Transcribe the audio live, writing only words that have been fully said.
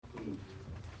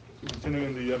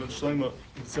continuing in the שלמה,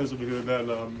 it says over here that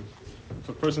if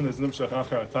a person is nimshach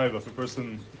achar taiva, if a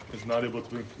person is not able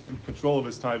to be in control of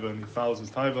his taiva and he fouls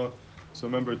his taiva, so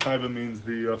remember taiva means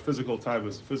the physical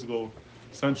taivas, physical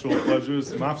sensual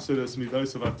pleasures. Mafsidus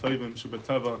midaisav atayvim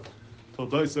shebeteva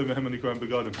toldaisav v'hemanikram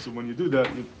begadim. So when you do that,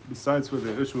 besides for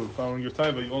the issue of following your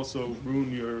taiva, you also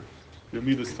ruin your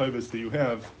midas taivas that you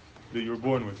have, that you're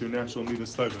born with, your natural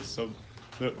midas taivas. So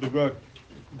the Gemara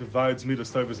divides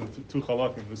midas taivas into two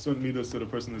halakim. There's certain midas that a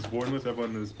person is born with.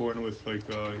 Everyone is born with, like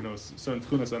certain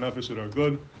tchunas anafish that are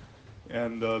good,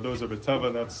 and those are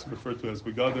beteva. That's referred to as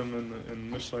begadim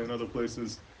in Mishnah and other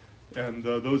places. And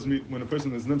those when a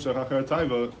person is nimshach achar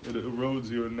taiva, it erodes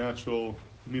your natural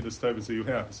midas taivas that you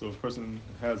have. So if a person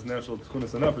has natural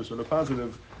tchunas anafish or the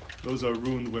positive, those are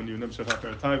ruined when you nimshach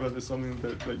achar taiva. There's something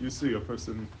that you see. A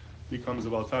person becomes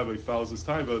about taiva, he fouls his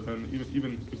taiva, then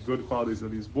even the good qualities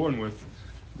that he's born with,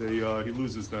 he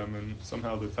loses them, and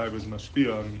somehow the taiva is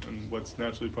mashpia and what's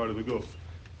naturally part of the guf.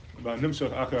 About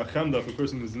nimshach achar chemda, if a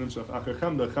person is nimshach achar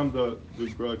chemda, the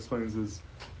Gemara explains is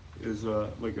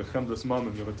like a chemdas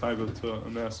mammon. You have a taiva to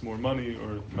amass more money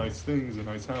or nice things, a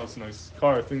nice house, a nice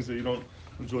car, things that you don't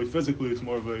enjoy physically. It's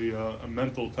more of a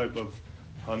mental type of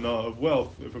hana of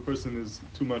wealth. If a person is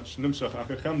too much nimshach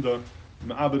achar chemda,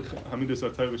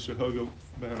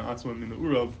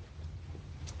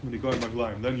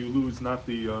 then you lose not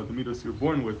the midas you're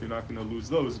born with. You're not going to lose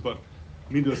those, but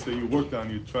midas that you worked on.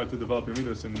 You tried to develop your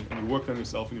midas and you worked on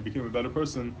yourself and you became a better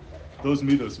person. Those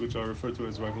midas, which are referred to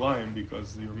as raglayim,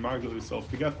 because you're margal yourself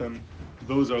to get them,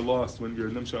 those are lost when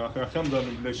you're nimshach achar chemda,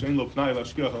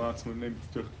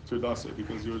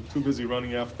 because you're too busy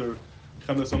running after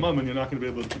chemdas amam, and you're not going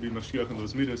to be able to be mashkiach in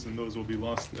those midas, and those will be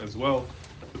lost as well.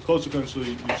 But consequently,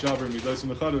 you shaver midas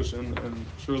mechadosh, and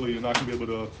surely you're not going to be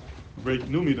able to break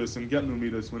new midas and get new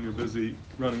midas when you're busy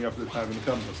running after the taiva and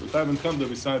chemda. So taiva and chemda,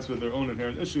 besides for their own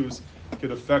inherent issues,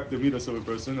 could affect the midas of a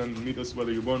person, and midas,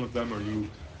 whether you're born with them or you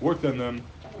worked on them,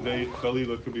 they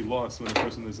chalila could be lost when a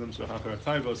person is nimshach achar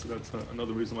taiva. So that's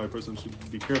another reason why a person should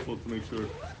be careful to make sure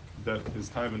that his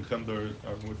taiva and chemda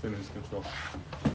are within his control.